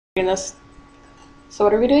This. So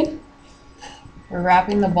what are we doing? We're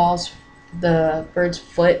wrapping the bird's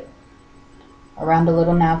foot around a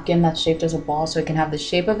little napkin that's shaped as a ball so it can have the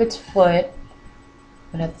shape of its foot,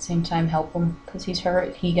 but at the same time help him because he's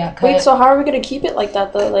hurt. He got cut. Wait, so how are we gonna keep it like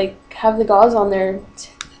that though? Like have the gauze on there?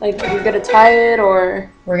 Like we're gonna tie it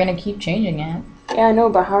or? We're gonna keep changing it. Yeah, I know,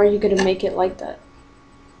 but how are you gonna make it like that?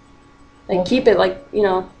 Like well, keep it like, you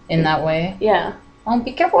know. In that way? Yeah.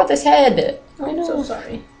 Be careful with his head. I know. I'm so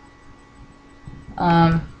sorry.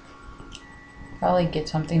 Probably get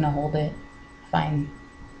something to hold it. Find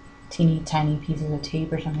teeny tiny pieces of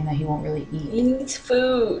tape or something that he won't really eat. He needs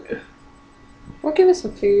food. Or give us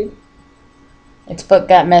some food. Its foot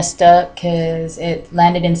got messed up because it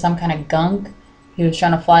landed in some kind of gunk. He was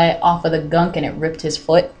trying to fly it off of the gunk and it ripped his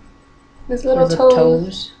foot. His little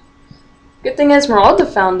toes. Good thing Esmeralda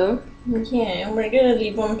found him. Yeah, we're gonna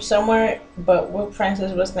leave him somewhere, but Will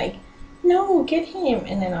Francis was like, no, get him.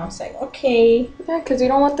 And then I was like, okay. Yeah, because you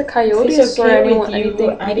don't want the coyotes it's okay or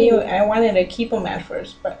anything. I wanted to keep him at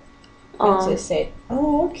first, but Francis said,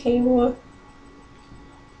 oh, okay, well,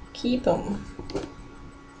 keep him.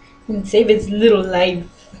 And save his little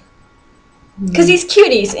life. Because he's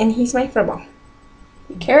cuties and he's my furball.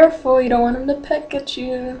 Be careful, you don't want him to peck at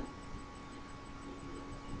you.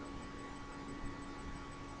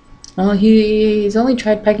 Well, he's only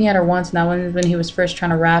tried pecking at her once, and that was when he was first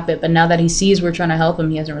trying to wrap it. But now that he sees we're trying to help him,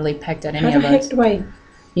 he hasn't really pecked at any of us. How the heck do I?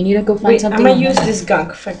 You need to go find something. I'm gonna use this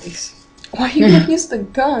gunk for this. Why are you gonna use the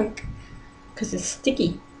gunk? Because it's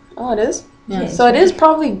sticky. Oh, it is? Yeah. So it is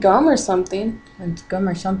probably gum or something. It's gum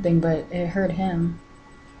or something, but it hurt him.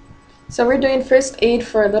 So we're doing first aid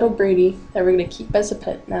for a little Brady that we're gonna keep as a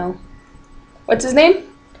pet now. What's his name?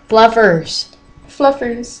 Fluffers.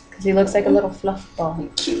 Fluffers. Because he looks like a little fluff ball.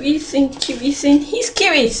 Kiwis and he's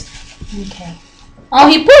kiwis. Okay. Oh,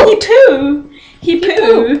 he pooped. He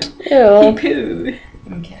pooped. Ew. He pooed.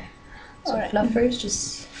 Okay. So All right. Fluffers,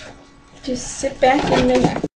 just sit back and then